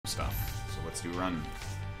stuff. So let's do a run.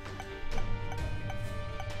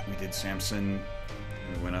 We did Samson.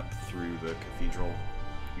 We went up through the cathedral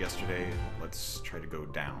yesterday. Let's try to go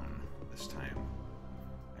down this time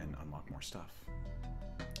and unlock more stuff.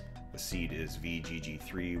 The seed is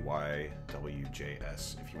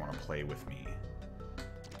VGG3YWJS if you want to play with me.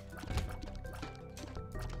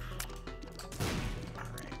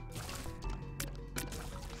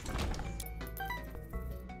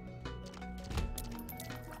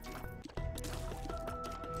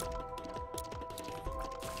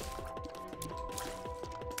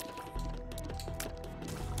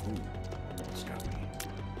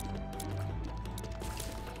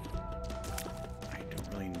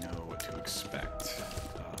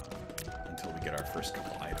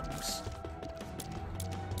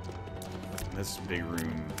 This big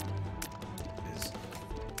room is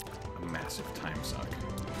a massive time suck.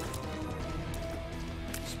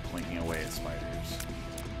 Just plinking away at spiders.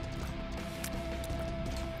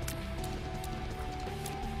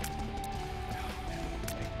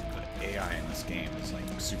 Like, the AI in this game is like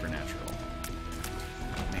supernatural.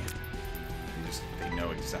 Man, they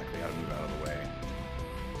know exactly how to move out of the way.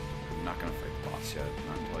 I'm not gonna fight the boss yet,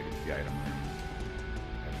 not until I get to the item room.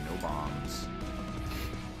 I have no bombs.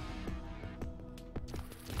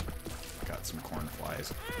 Some corn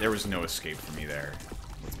flies. There was no escape for me there.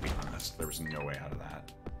 Let's be honest. There was no way out of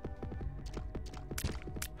that.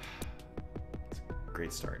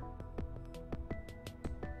 Great start.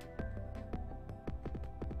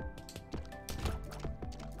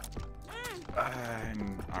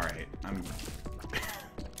 Alright.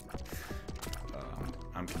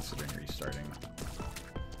 I'm considering restarting.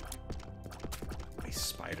 These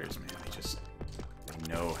spiders, man, they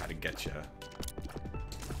know how to get you.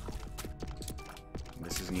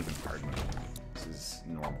 This isn't even hard mode. This is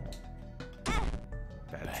normal.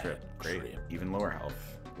 Bad trip. Great. Even lower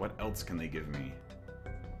health. What else can they give me?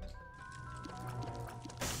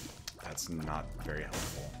 That's not very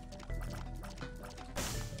helpful.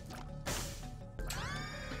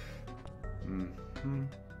 Mm-hmm.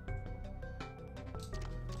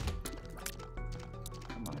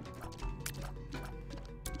 Come on.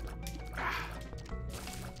 Ah.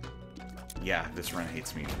 Yeah, this run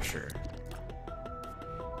hates me for sure.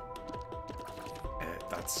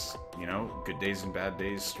 That's, you know, good days and bad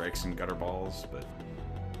days, strikes and gutter balls, but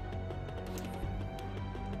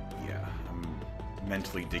yeah, I'm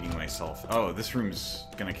mentally digging myself. Oh, this room's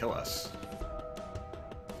gonna kill us.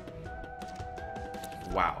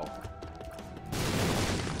 Wow.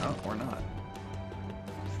 Oh, or not.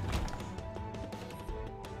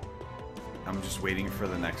 I'm just waiting for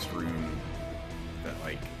the next room that,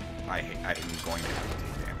 like, I'm going to have to take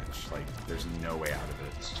damage. Like, there's no way out of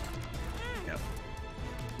it. Yep.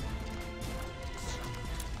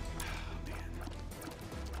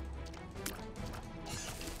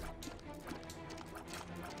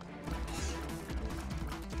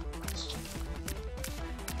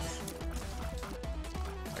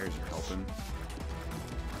 Fires are helping.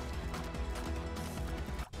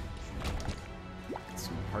 Get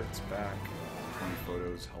some hearts back. 20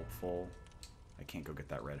 photos, helpful. I can't go get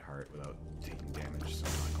that red heart without taking damage, so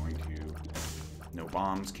I'm not going to. No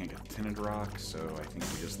bombs, can't get the tinted rock, so I think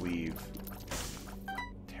we just leave.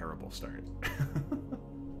 Terrible start.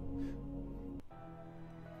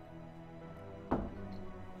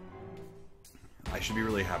 I should be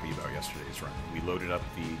really happy about yesterday's run. We loaded up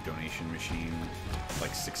the donation machine,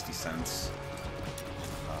 like 60 cents,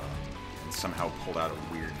 and somehow pulled out a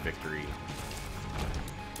weird victory.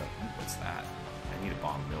 What's that? I need a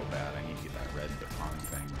bomb real bad. I need to get that red baton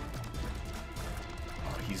thing.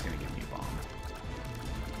 Oh, he's gonna give me a bomb.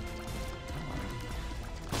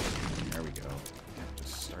 There we go. Yeah,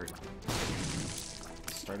 just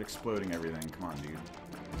start exploding everything. Come on, dude.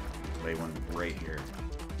 Lay one right here.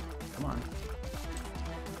 Come on.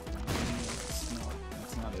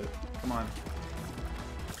 That's not it. Come on.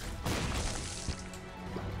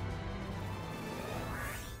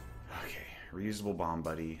 Okay, reusable bomb,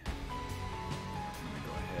 buddy.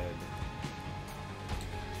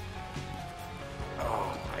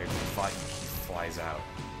 Oh, I thought he flies out.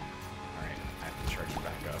 Alright, I have to charge it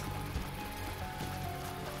back up.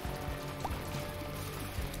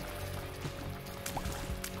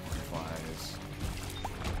 Corn flies.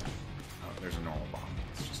 Oh, there's a normal bomb.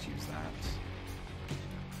 Let's just use that.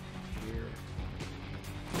 Here.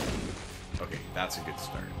 Okay, that's a good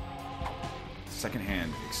start. Second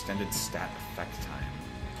hand, extended stat effect time.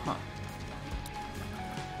 Huh.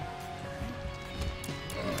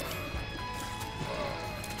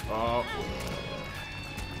 Oh.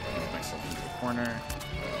 Move myself into the corner.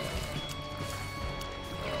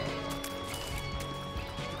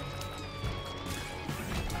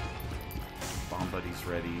 Bloodi's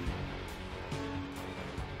ready.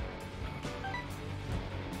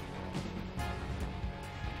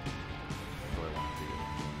 What do I want to do?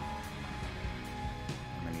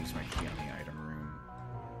 I'm going to use my key on the item room.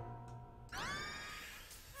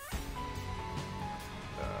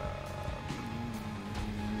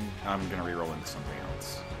 I'm going to reroll into something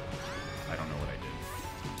else. I don't know what I did.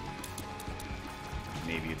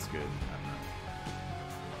 Maybe it's good. I don't know.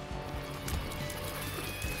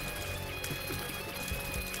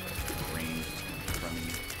 Range is from me.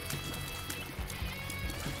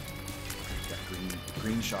 Got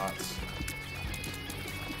green shots.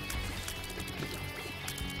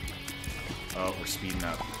 Oh, we're speeding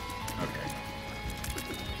up. Okay.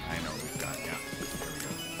 I know what we've got. Yeah. There we go.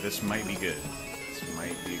 This might be good. This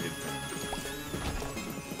might be a good thing.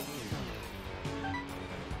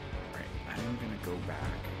 Alright, I'm gonna go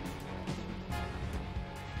back.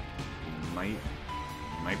 We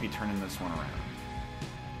might be turning this one around.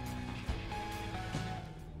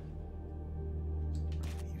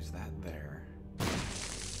 Use that there.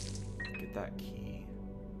 Get that key.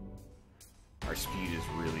 Our speed is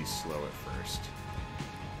really slow at first.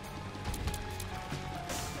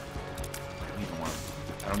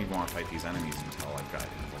 I don't even want to fight these enemies until I've got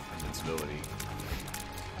invincibility.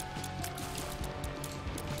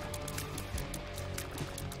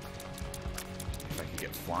 If I could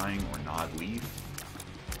get flying or nod leaf,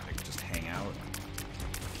 I could just hang out.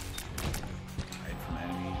 Hide from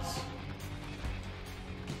enemies.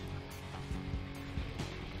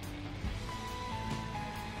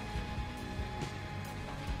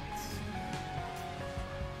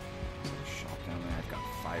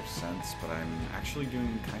 Cents, but I'm actually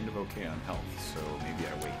doing kind of okay on health, so maybe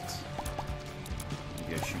I wait.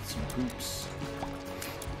 Maybe I shoot some poops.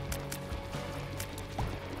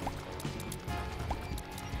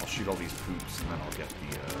 I'll shoot all these poops and then I'll get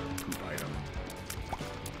the poop item.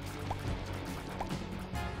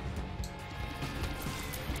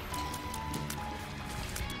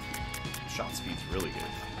 Shot speed's really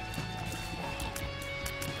good.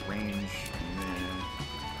 Range, meh.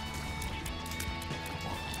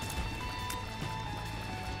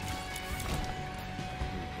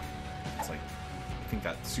 I think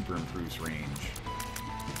that super improves range.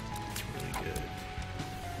 It's really good.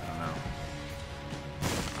 I don't know.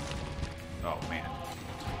 Oh man.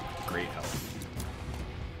 Great health.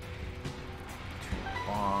 2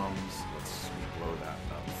 bombs. Let's blow that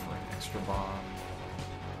up for an extra bomb.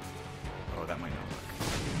 Oh, that might not work.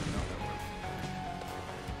 No, that worked.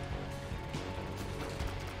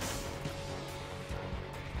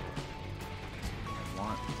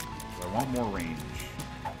 I want more range.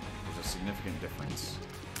 Significant difference.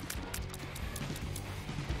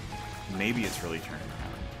 Maybe it's really turning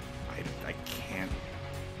around. I can't.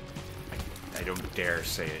 I don't dare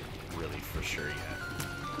say it really for sure yet.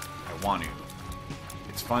 I want to.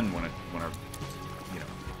 It's fun when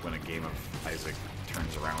when a game of Isaac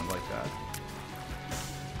turns around like that.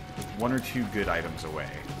 With 1 or 2 good items away,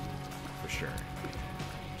 for sure.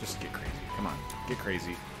 Just get crazy. Come on, get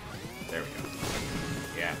crazy. There we go.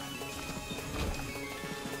 Yeah.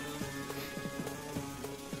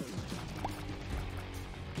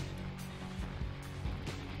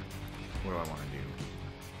 What do I want to do?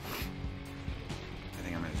 I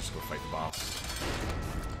think I'm going to just go fight the boss.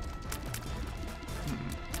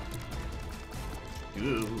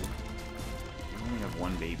 Ooh. We only have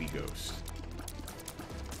 1 baby ghost.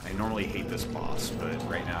 I normally hate this boss, but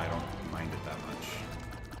right now I don't mind it that much.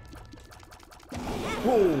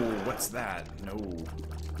 Whoa! What's that? No.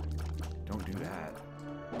 Don't do that.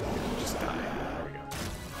 Just die. There we go.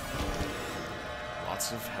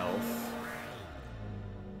 Lots of health.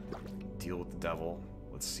 Deal with the devil.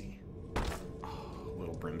 Let's see. Oh,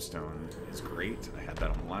 little brimstone is great. I had that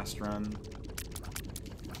on the last run.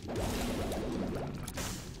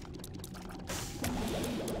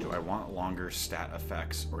 Do I want longer stat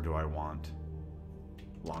effects or do I want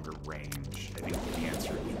longer range? I think the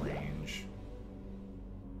answer is range.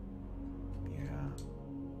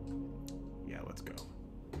 Yeah, let's go.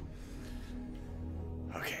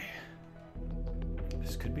 Okay.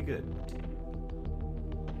 This could be good.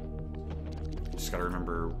 Just gotta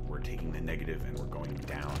remember we're taking the negative and we're going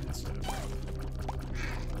down instead of up.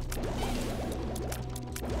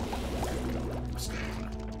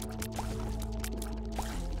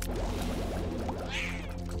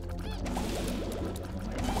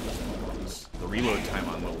 The reload time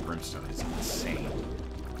on Little Brimstone is insane.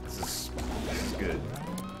 This is good.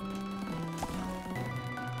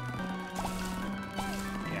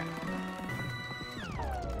 Yeah.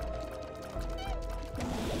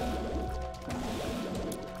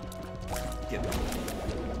 Get them.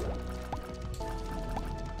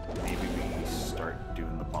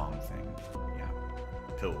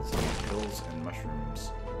 Pills. Pills and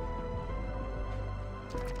mushrooms.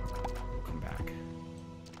 We'll come back.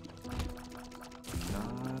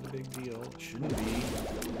 Not a big deal. Shouldn't be.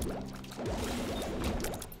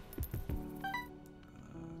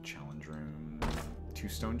 Challenge room. 2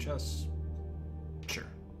 stone chests? Sure.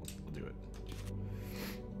 We'll do it.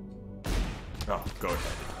 Oh, go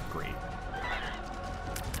ahead. Great.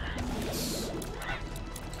 Yes.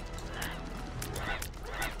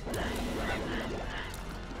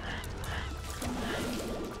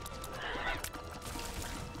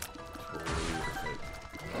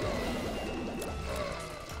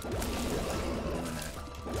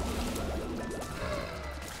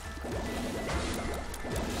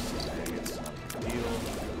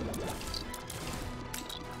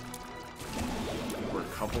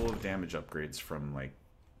 Damage upgrades from like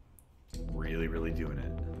really doing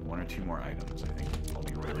it. 1 or 2 more items, I think I'll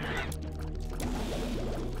be really good.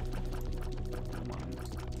 Come on.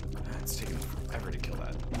 It's taking forever to kill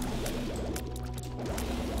that.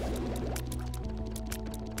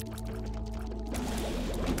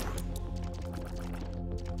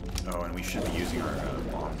 Oh, and we should be using our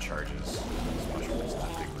bomb charges. These mushrooms in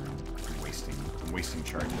that big room. I'm wasting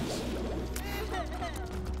charges.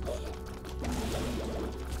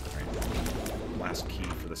 Last key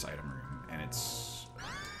for this item room, and it's...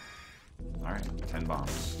 Alright, 10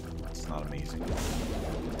 bombs. It's not amazing.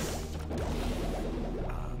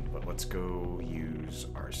 But let's go use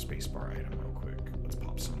our spacebar item real quick. Let's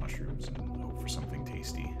pop some mushrooms and hope for something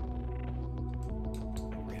tasty.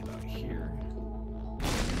 Right about here.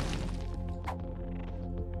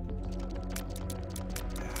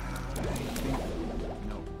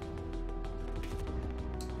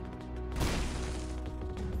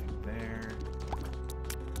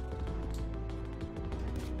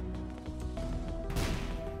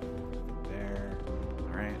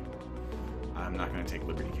 Take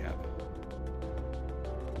Liberty Cap.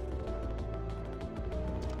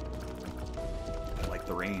 I like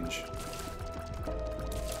the range.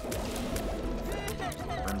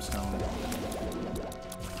 Brimstone.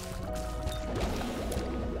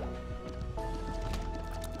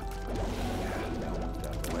 Yeah, no, move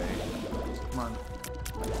out of the way. Come on.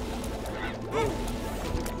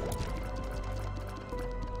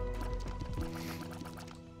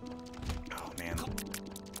 Oh man.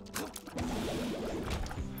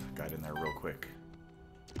 Got in there real quick.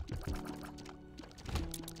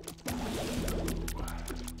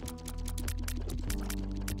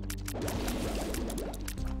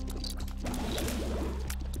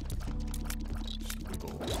 Just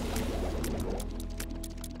wiggle, wiggle.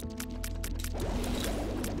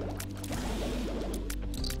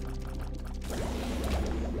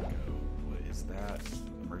 What is that?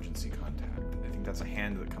 Emergency contact. I think that's a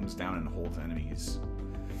hand that comes down and holds enemies.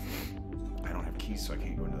 I don't have keys, so I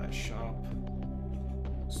can't go into that shop.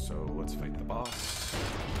 So let's fight the boss.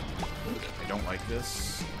 I don't like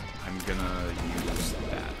this. I'm gonna use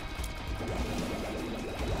that.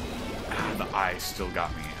 Ah, the eye still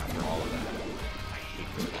got me after all of that. I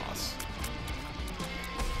hate this boss.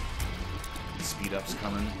 Speed up's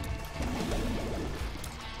coming.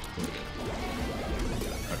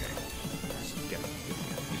 Okay. Just get him.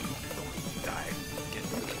 Don't die. Get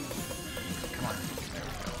him. Come on. There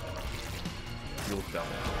we go. Fuel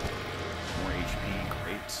double. More HP,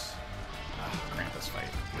 great. Krampus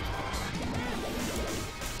fight.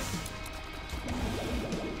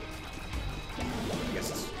 I guess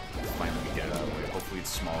it's fine when we get it out of the way. Hopefully it's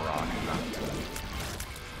small rock and not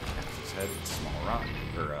his head. It's small rock,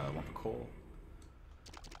 or lump of coal.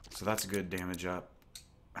 So that's a good damage up.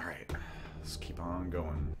 Alright, let's keep on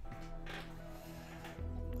going.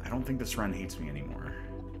 I don't think this run hates me anymore.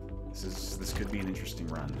 This could be an interesting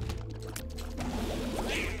run.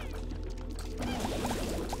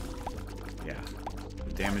 Yeah,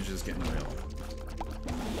 the damage is getting real.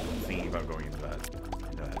 I'm thinking about going into that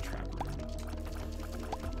trap room.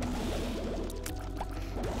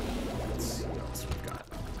 Let's see what else we've got.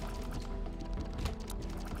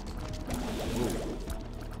 Ooh.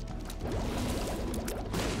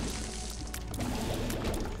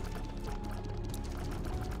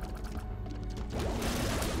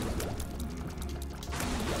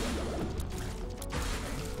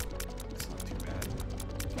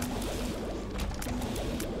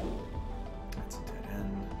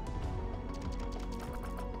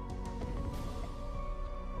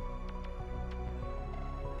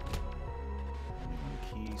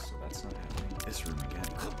 So that's not happening. This room again.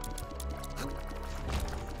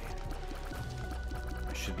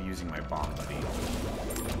 I should be using my bomb buddy.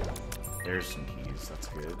 There's some keys. That's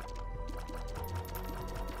good.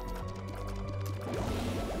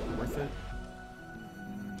 Worth it?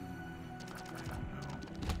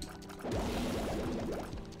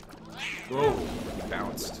 Whoa, he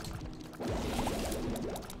bounced.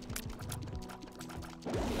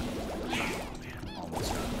 Oh man,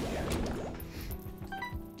 almost got him again.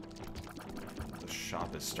 The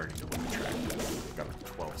shop is starting to look attractive. Got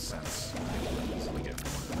 12 cents. I can easily get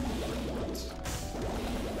more once.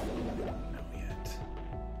 No yet.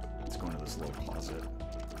 Let's go into this little closet.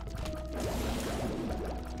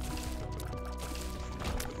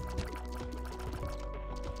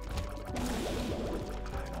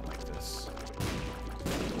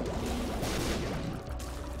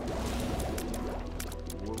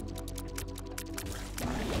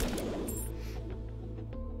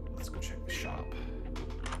 Let's go check the shop.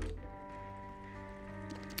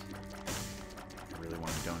 I really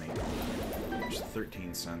want to donate. There's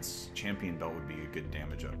 13 cents. Champion belt would be a good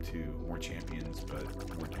damage up too. More champions, but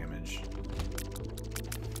more damage.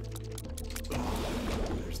 Ugh,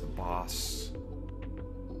 there's the boss.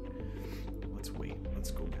 Let's wait.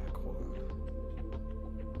 Let's go back. Hold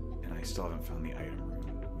on. And I still haven't found the item room.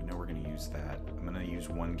 We know we're going to use that. I'm going to use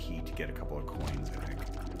one key to get a couple of coins, I think.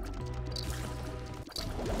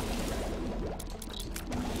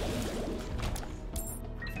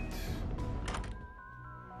 Perfect.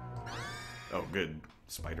 Oh, good.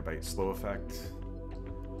 Spider bite slow effect.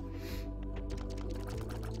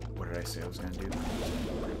 What did I say I was going to do? I was going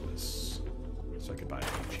to grab this so I could buy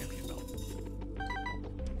a champion belt.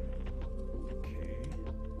 Okay.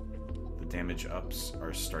 The damage ups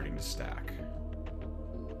are starting to stack.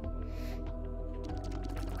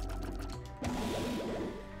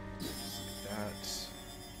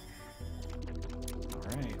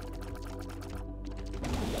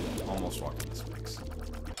 Almost walked in this place.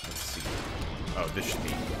 Let's see. Oh, this should be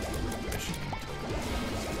totally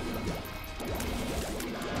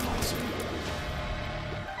awesome.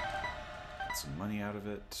 Get some money out of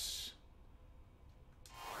it.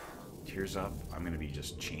 Tears up. I'm gonna be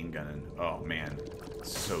just chain gunning. Oh man,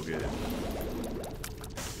 so good.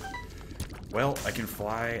 Well, I can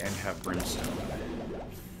fly and have brimstone.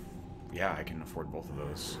 Yeah, I can afford both of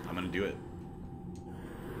those. I'm gonna do it.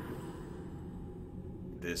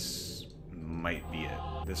 This might be it.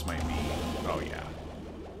 This might be... Oh, yeah.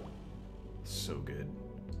 So good.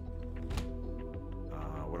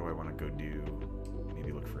 What do I want to go do?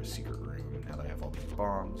 Maybe look for a secret room now that I have all these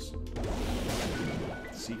bombs.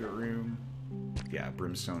 Secret room. Yeah,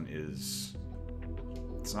 brimstone is...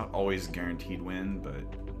 It's not always a guaranteed win, but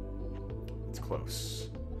it's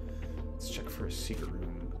close. Let's check for a secret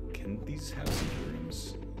room. Can these have secret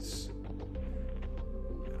rooms?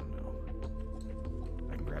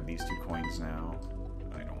 Grab these 2 coins now.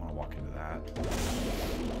 I don't want to walk into that.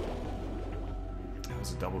 That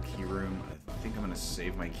was a double key room. I think I'm going to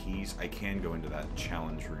save my keys. I can go into that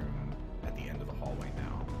challenge room at the end of the hallway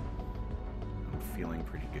now. I'm feeling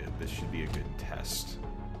pretty good. This should be a good test.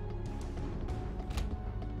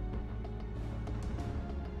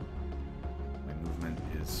 My movement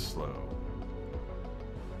is slow.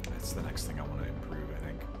 That's the next thing I want to improve, I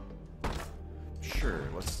think. Sure,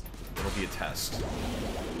 it'll be a test.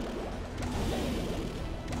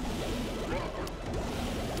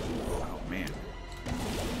 Oh man.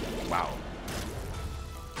 Wow.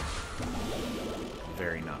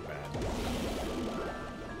 Very not bad.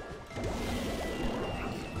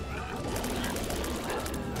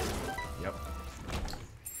 Yep.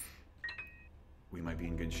 We might be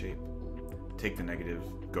in good shape. Take the negative,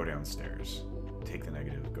 go downstairs. Take the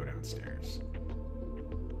negative, go downstairs.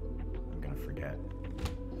 I'm gonna forget.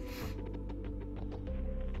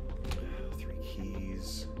 3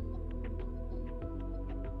 keys.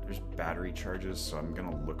 There's battery charges, so I'm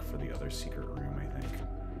gonna look for the other secret room, I think.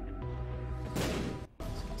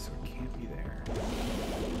 So it can't be there.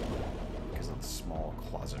 Because of the small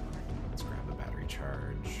closet room. Let's grab the battery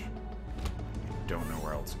charge. I don't know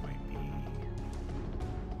where else it might be.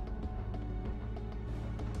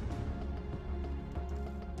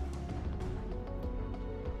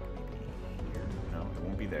 Maybe here? No, it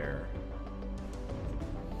won't be there.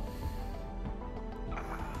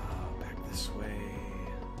 Back this way.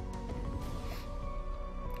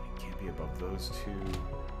 It can't be above those 2.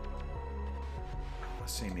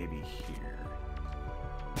 Let's say maybe here.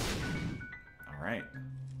 Alright.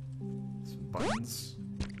 Some buttons.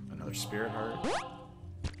 Another spirit heart.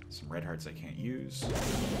 Some red hearts I can't use.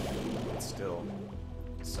 But still.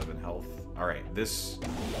 7 health. Alright, this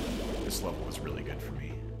level was really good for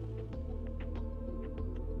me.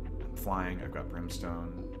 I'm flying, I've got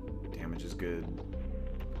brimstone. Damage is good.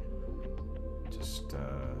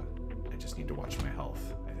 I just need to watch my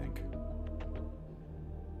health, I think.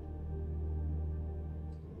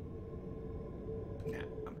 Nah,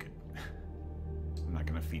 I'm good. I'm not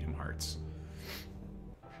gonna feed him hearts.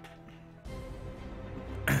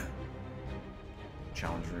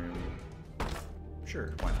 Challenge room.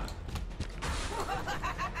 Sure, why not?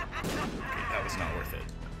 That was not worth it.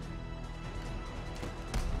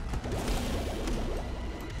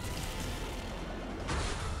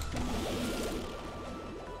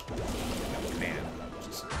 Man,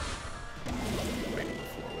 just waiting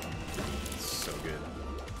before with him. It's so good.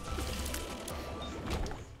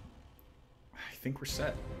 I think we're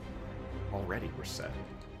set. Already we're set.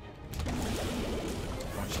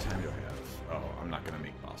 How much time do I have? Oh, I'm not gonna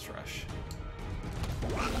make boss rush.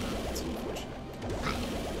 That's unfortunate.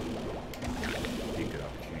 Be a good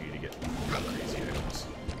opportunity to get crazy items.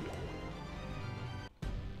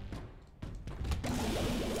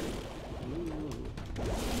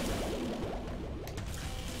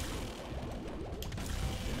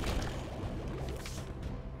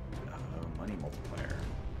 Money multiplier.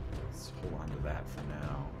 Let's hold on to that for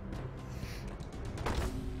now.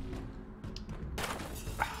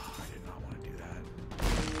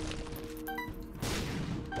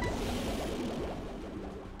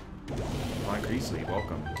 Greasley,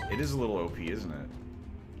 welcome. It is a little OP, isn't it?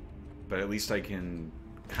 But at least I can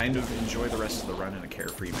kind of enjoy the rest of the run in a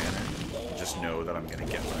carefree manner. Just know that I'm gonna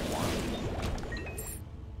get what I want.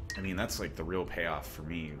 I mean, that's like the real payoff for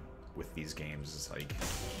me with these games. Is like,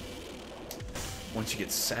 once you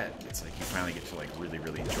get set, it's like you finally get to like really,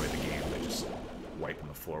 really enjoy the game by just wiping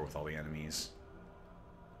the floor with all the enemies.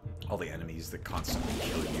 All the enemies that constantly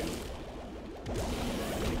kill you.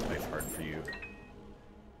 Make life hard for you.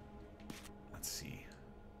 Let's see.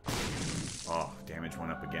 Oh, damage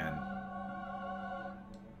went up again.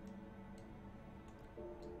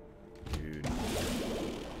 Dude,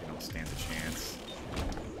 they don't stand a chance.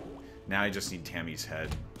 Now I just need Tammy's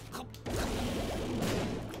head.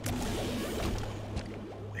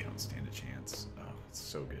 They don't stand a chance. Oh, it's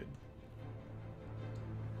so good.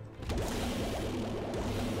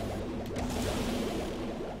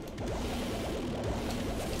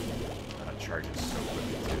 Charges so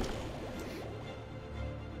quickly too.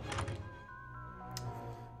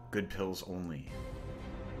 Good pills only.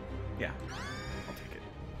 Yeah, I'll take it.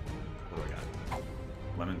 What do I got?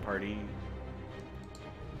 Lemon Party.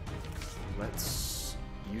 Let's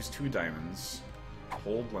use 2 diamonds.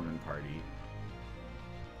 Hold Lemon Party.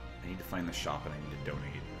 I need to find the shop and I need to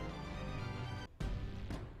donate.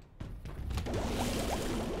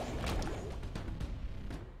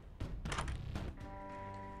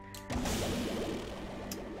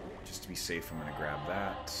 Just to be safe, I'm gonna grab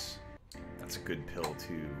that. That's a good pill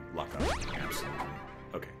to lock up. Absolutely.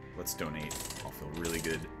 Okay, let's donate. I'll feel really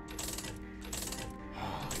good.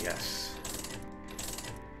 Oh, yes.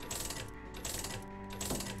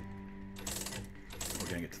 We're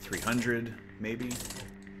gonna get to 300, maybe.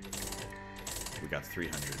 We got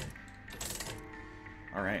 300.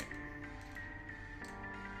 All right.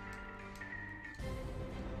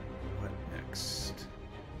 What next?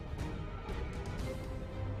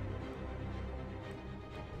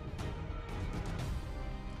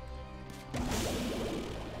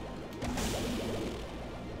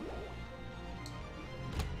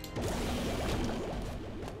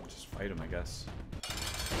 Fight him, I guess.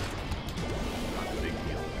 Not a big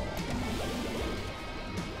deal.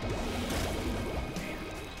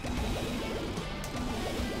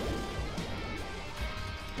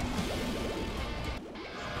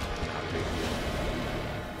 Not a big deal.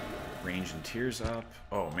 Range and tears up.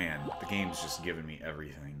 Oh man, the game's just giving me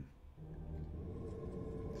everything.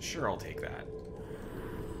 Sure, I'll take that.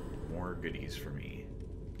 More goodies for me.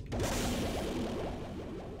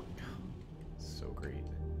 So great.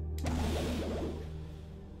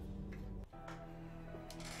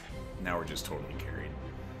 Now we're just totally carried.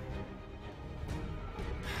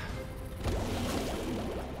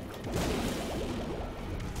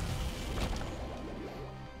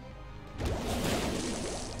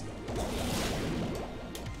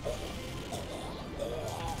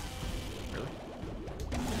 Really?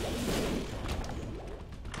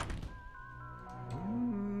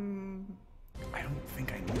 I don't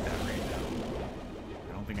think I need that right now.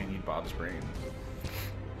 I don't think I need Bob's brain.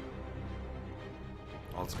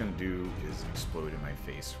 All it's gonna do is explode in my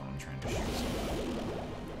face when I'm trying to shoot someone.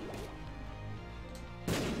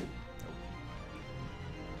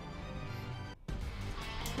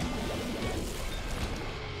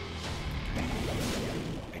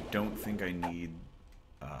 I don't think I need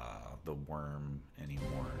the worm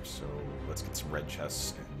anymore, so let's get some red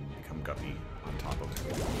chests and become Guppy on top of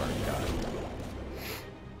what we've already got.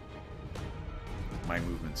 My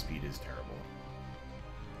movement speed is terrible.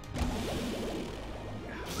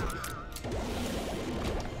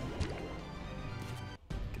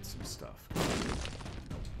 Get some stuff.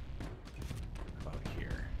 About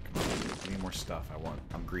here. Come on. Give me more stuff.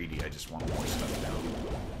 I'm greedy. I just want more stuff now.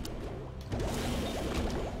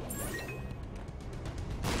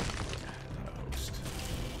 Not a host.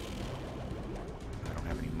 I don't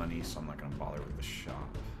have any money, so I'm not going to bother with the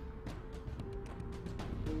shop.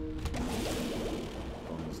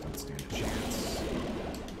 Bones don't stand a chance. In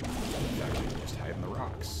fact, I can just hide in the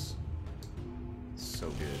rocks. So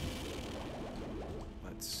good.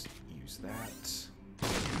 Let's use that.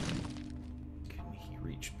 Can he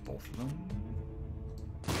reach both of them?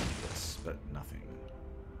 Yes, but nothing.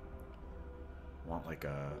 Want like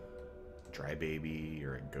a dry baby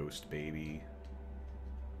or a ghost baby?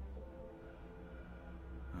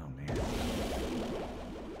 Oh man.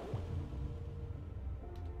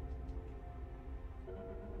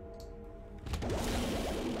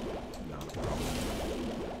 Not a problem.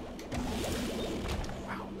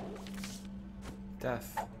 Wow. Death.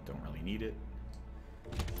 Don't really need it.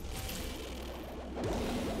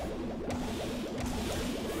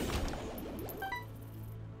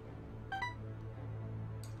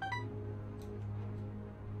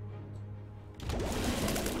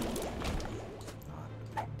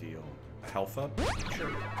 Health up? Sure.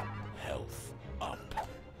 Health up.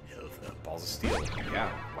 Health up. Balls of steel. Yeah.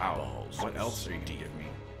 Wow. Balls what of else are you gonna give me?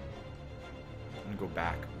 I'm gonna go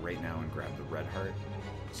back right now and grab the red heart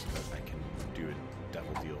so that I can do a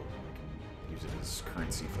devil deal. I can use it as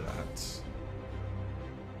currency for that.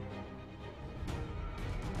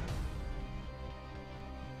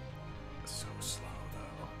 So slow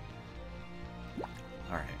though.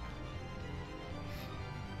 Alright.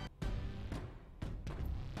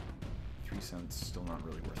 3 cents, still not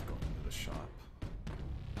really worth going into the shop.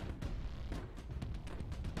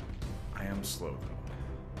 I am slow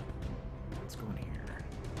though. Let's go in here.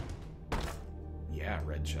 Yeah,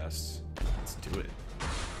 red chests. Let's do it.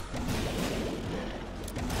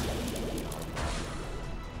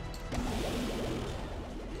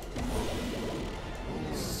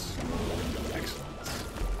 Excellent.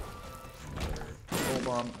 Another full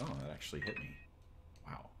bomb. Oh, that actually hit me.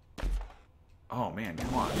 Wow. Oh man,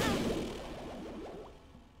 come on.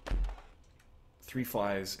 3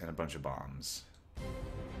 flies and a bunch of bombs.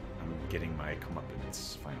 I'm getting my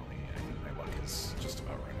comeuppance finally. I think my luck is just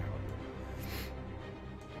about run out.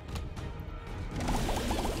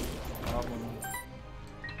 Problem.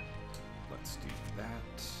 Let's do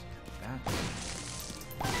that. That.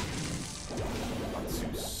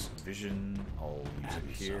 Zeus vision. I'll use it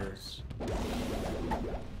here.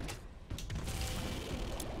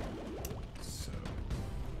 So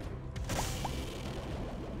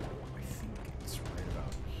I think it's right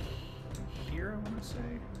about here, I want to say.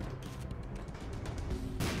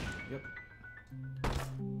 Yep.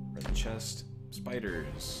 Red chest.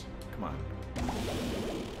 Spiders. Come on.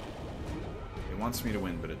 It wants me to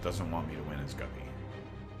win, but it doesn't want me to win as Guppy.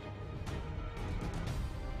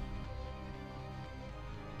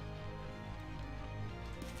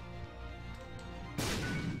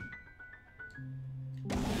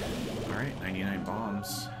 Alright, 99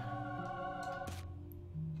 bombs.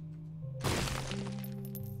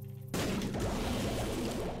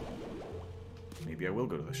 Maybe I will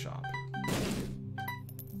go to the shop.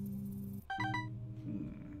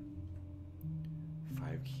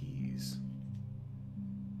 5 keys.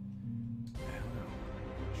 I don't know.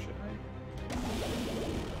 Should I?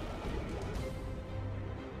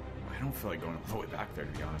 I don't feel like going all the way back there,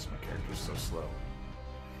 to be honest. My character's so slow. I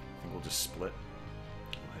think we'll just split.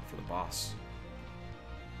 We'll head for the boss.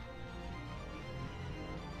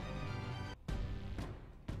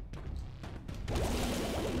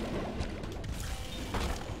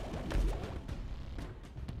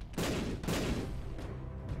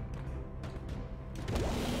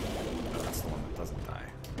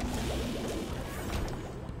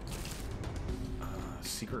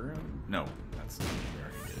 Secret room? No, that's not. We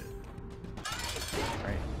already did it.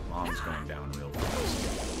 Alright, mom's going down real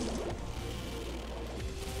fast.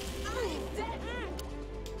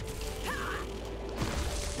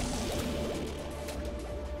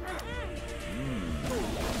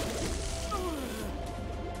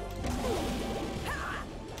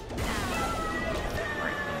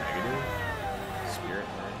 Alright, negative. Spirit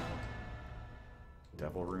heart.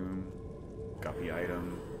 Devil room. Guppy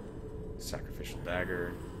item. Sacrificial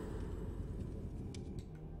dagger.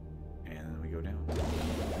 And then we go down.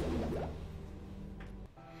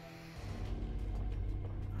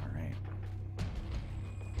 Alright.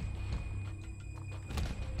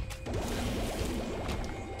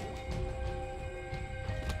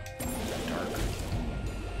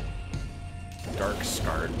 Dark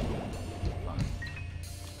scarred.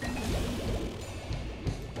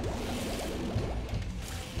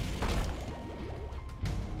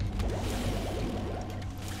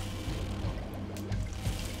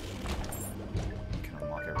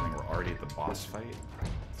 boss fight.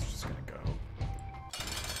 It's just gonna go.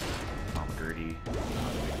 Tom Gertie, not a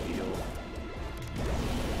big deal.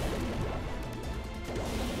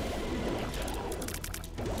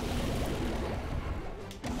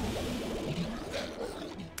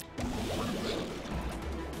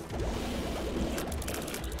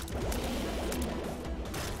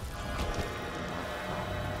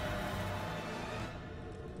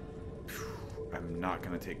 I'm not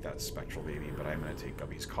going to take that Spectral Baby, but I'm going to take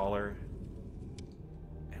Guppy's Collar.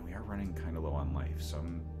 And we are running kind of low on life, so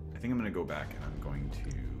I think I'm going to go back and I'm going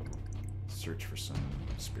to search for some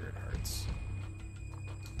Spirit Hearts.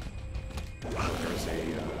 Oh, there's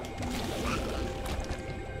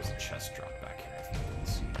a chest drop back here, I think I can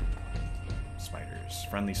see. Spiders.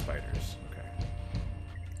 Friendly spiders. Okay.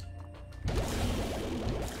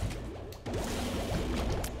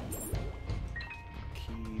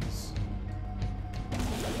 Keys.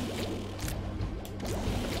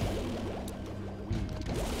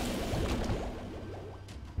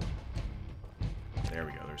 There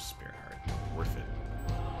we go, there's Spirit Heart. Worth it.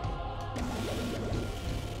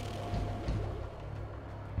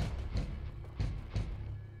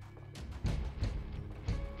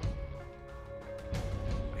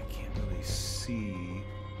 I can't really see.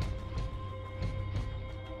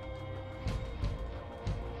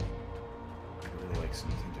 I really like some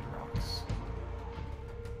Tinted Rocks.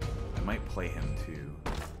 I might play him too.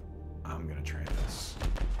 I'm gonna try this.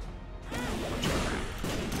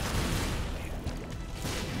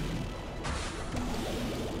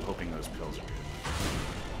 Hoping those pills are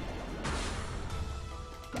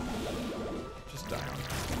good. Just die on that.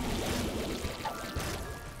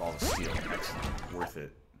 Ball of Steel, excellent. Worth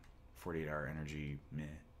it. 48-hour energy, meh.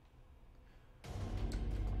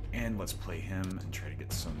 And let's play him and try to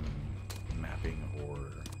get some mapping or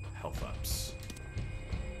health ups.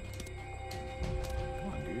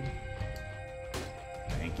 Come on, dude.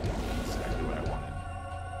 Thank you. That's exactly what I wanted.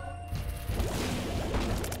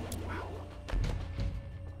 Wow.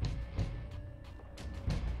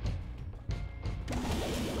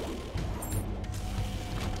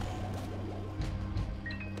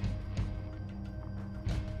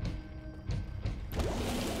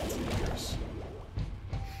 Dangerous.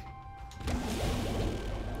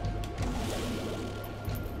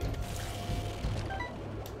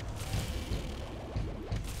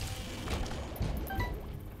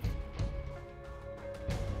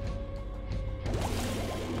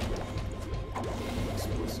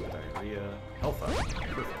 Explosive diarrhea. Health up.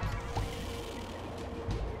 Perfect.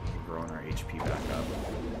 We're growing our HP back up.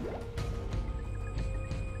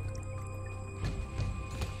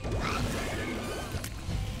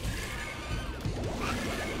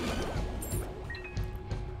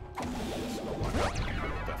 So the luck up.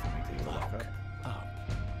 I'll definitely take the luck up.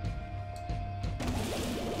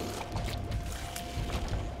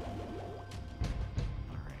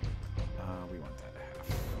 Alright. We want that half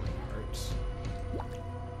hearts.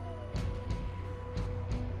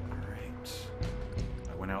 Alright.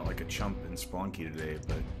 I went out like a chump in Spelunky today,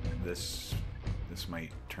 but this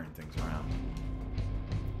might turn things around.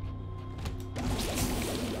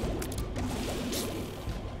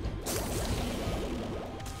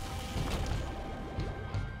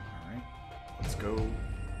 Alright. Let's go.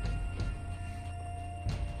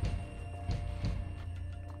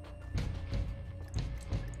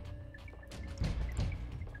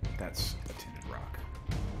 That's a Tinted Rock.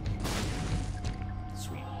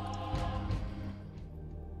 Sweet.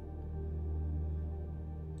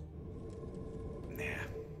 Nah.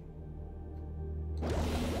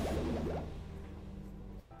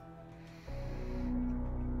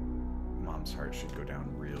 Mom's heart should go down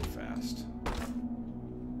real fast.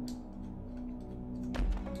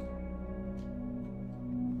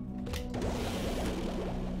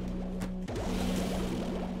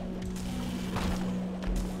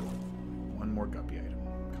 One more guppy item.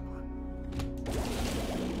 Come on.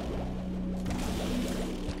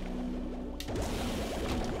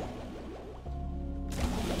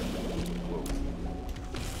 Whoa.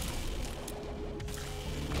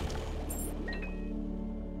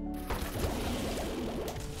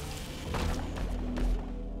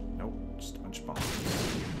 Nope, just a bunch of bombs.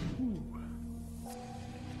 Ooh. I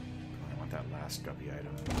want that last guppy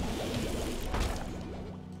item.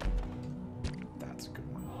 That's a good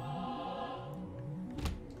one.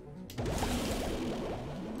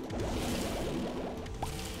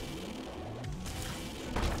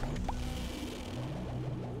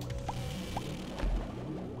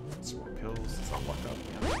 Some more pills. It's all luck up.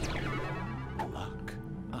 Luck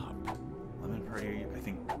up. Lemon Party, I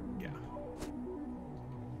think, yeah.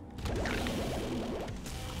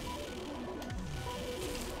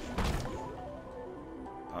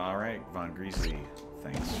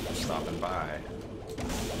 stopping by.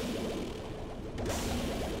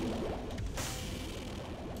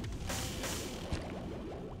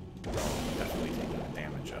 Definitely taking the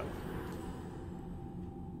damage up.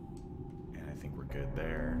 And I think we're good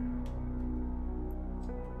there.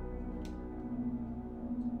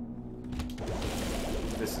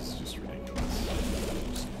 This is just ridiculous.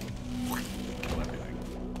 Just kill everything.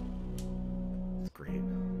 It's great.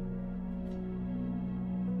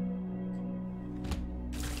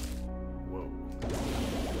 Whoa.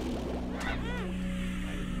 I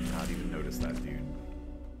did not even notice that dude.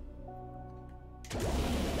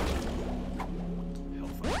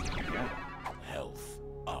 Health up. Yeah. Health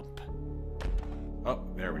up. Oh,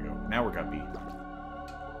 there we go. Now we're guppy.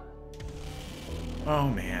 Oh,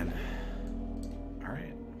 man.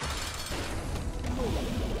 Alright.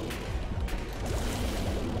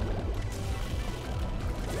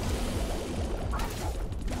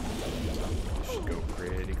 Should go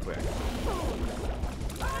pretty quick.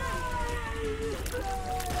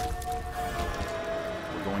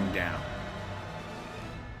 We're going down.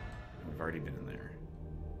 We've already been in there.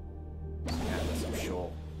 So yeah, that's some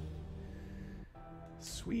shoal.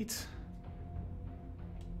 Sweet.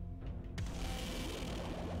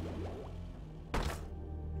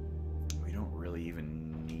 We don't really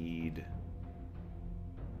even need...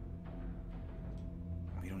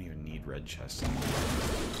 We don't even need red chests anymore.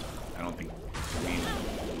 I don't think... I mean...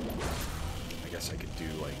 I guess I could do,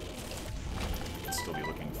 like... I could still be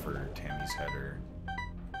looking for Tammy's head or...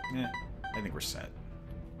 Eh, I think we're set.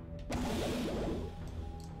 No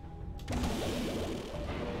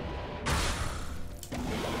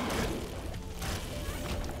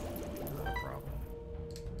problem.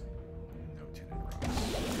 No tinted rocks.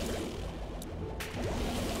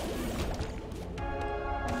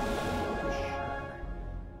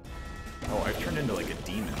 Oh, I've turned into like a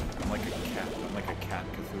demon. I'm like a cat. I'm like a cat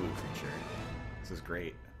Cthulhu creature. This is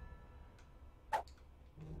great.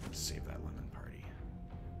 Let's save that lemon party.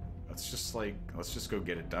 Let's just go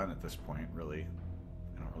get it done at this point, really.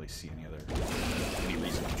 I don't really see any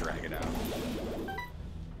reason to drag it out.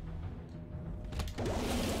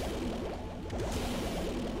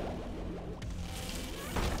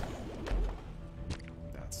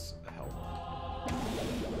 That's a help.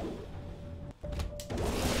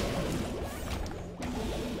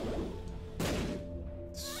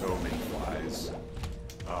 So many flies.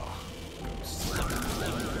 Oh, ghosts.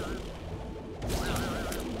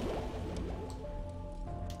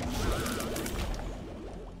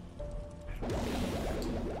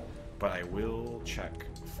 But I will check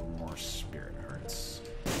for more spirit hearts.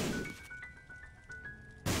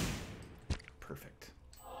 Perfect.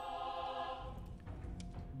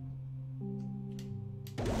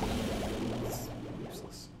 It's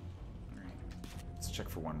useless. Alright. Let's check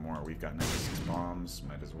for one more. We've got 96 bombs.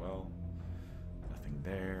 Might as well. Nothing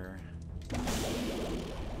there.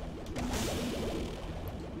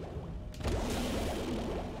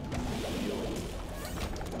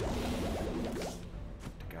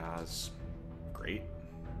 Great.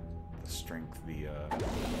 The strength, the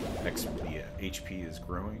HP is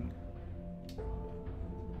growing.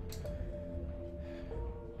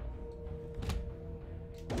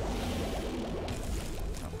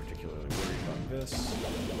 Not particularly worried about this.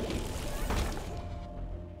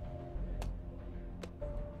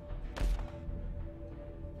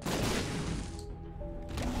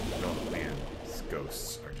 Oh man, these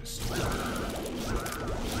ghosts are just...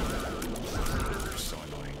 They're so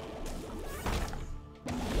annoying.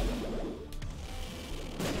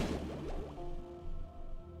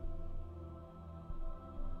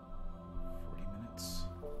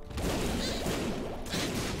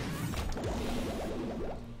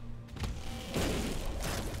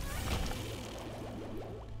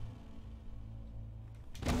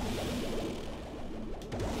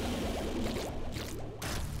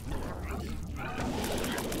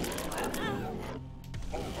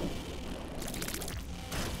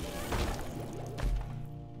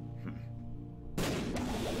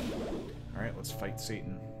 Let's fight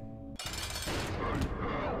Satan.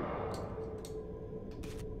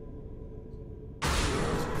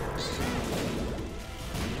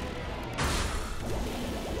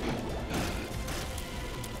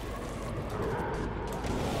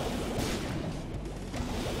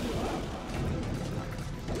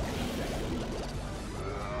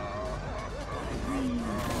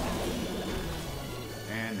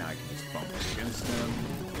 And now I can just bump against him.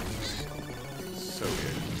 So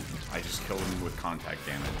good. I just killed him with contact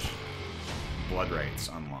damage. Blood rights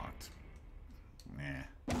unlocked. Nah.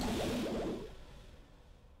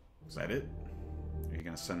 Is that it? Are you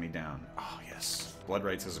gonna send me down? Oh, yes. Blood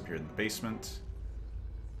rights has appeared in the basement.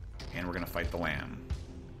 And we're gonna fight the lamb.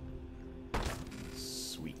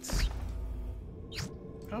 Sweet.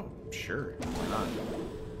 Oh, sure. Why not?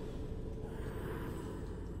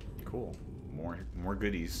 Cool. More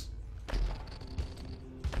goodies.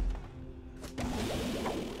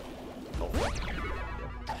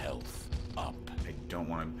 Health up. I don't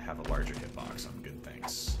want to have a larger hitbox. I'm good,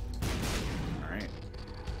 thanks. Alright.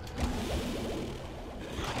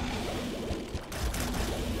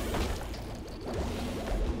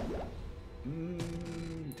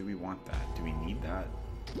 Do we want that? Do we need that?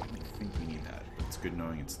 I think we need that. It's good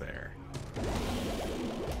knowing it's there.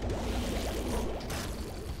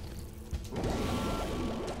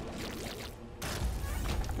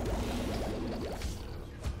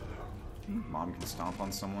 Mom can stomp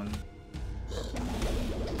on someone.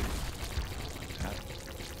 Like that.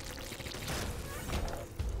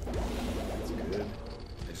 That's good.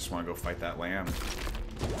 I just want to go fight that lamb.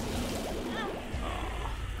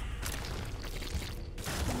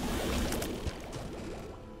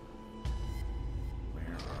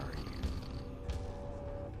 Where are you?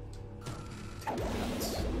 Take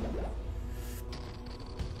that.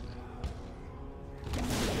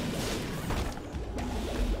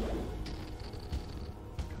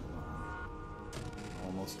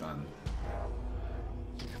 Almost done.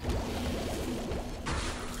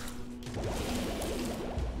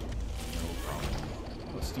 No problem.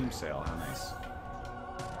 Oh, Steam sale, how nice.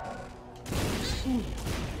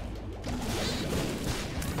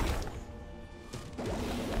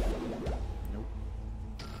 Nope.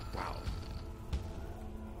 Wow.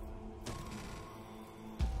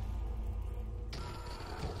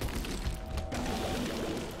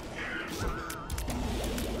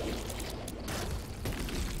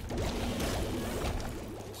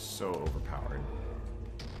 So overpowered.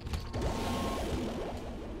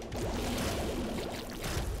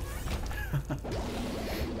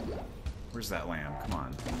 Where's that lamb? Come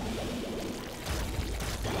on.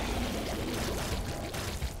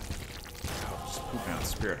 Oh, just pooping out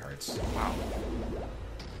spirit hearts. Wow.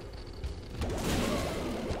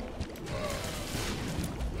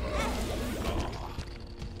 Oh.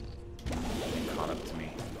 It caught up to me.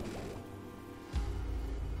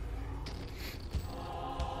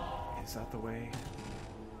 Is that the way?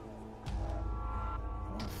 I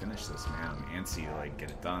want to finish this, man. I'm antsy to, like, get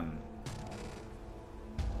it done.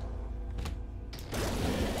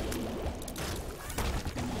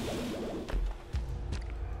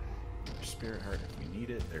 Spirit heart if we need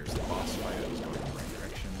it. There's the boss fight. I was going in the right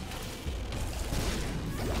direction.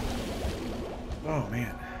 Oh,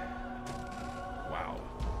 man. Wow.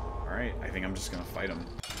 Alright, I think I'm just gonna fight him.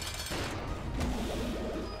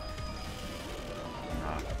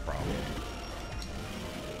 Not a problem.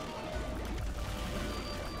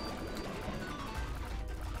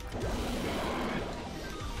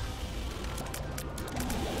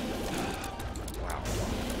 Wow.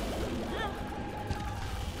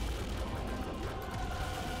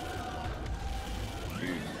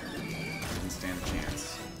 Dude, didn't stand a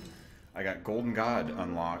chance. I got Golden God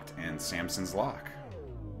unlocked and Samson's Lock.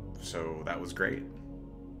 So that was great.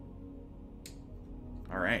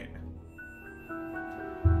 Alright.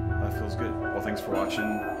 That feels good. Well, thanks for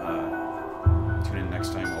watching. Tune in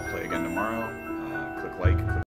next time. I'll play again tomorrow. Click like, click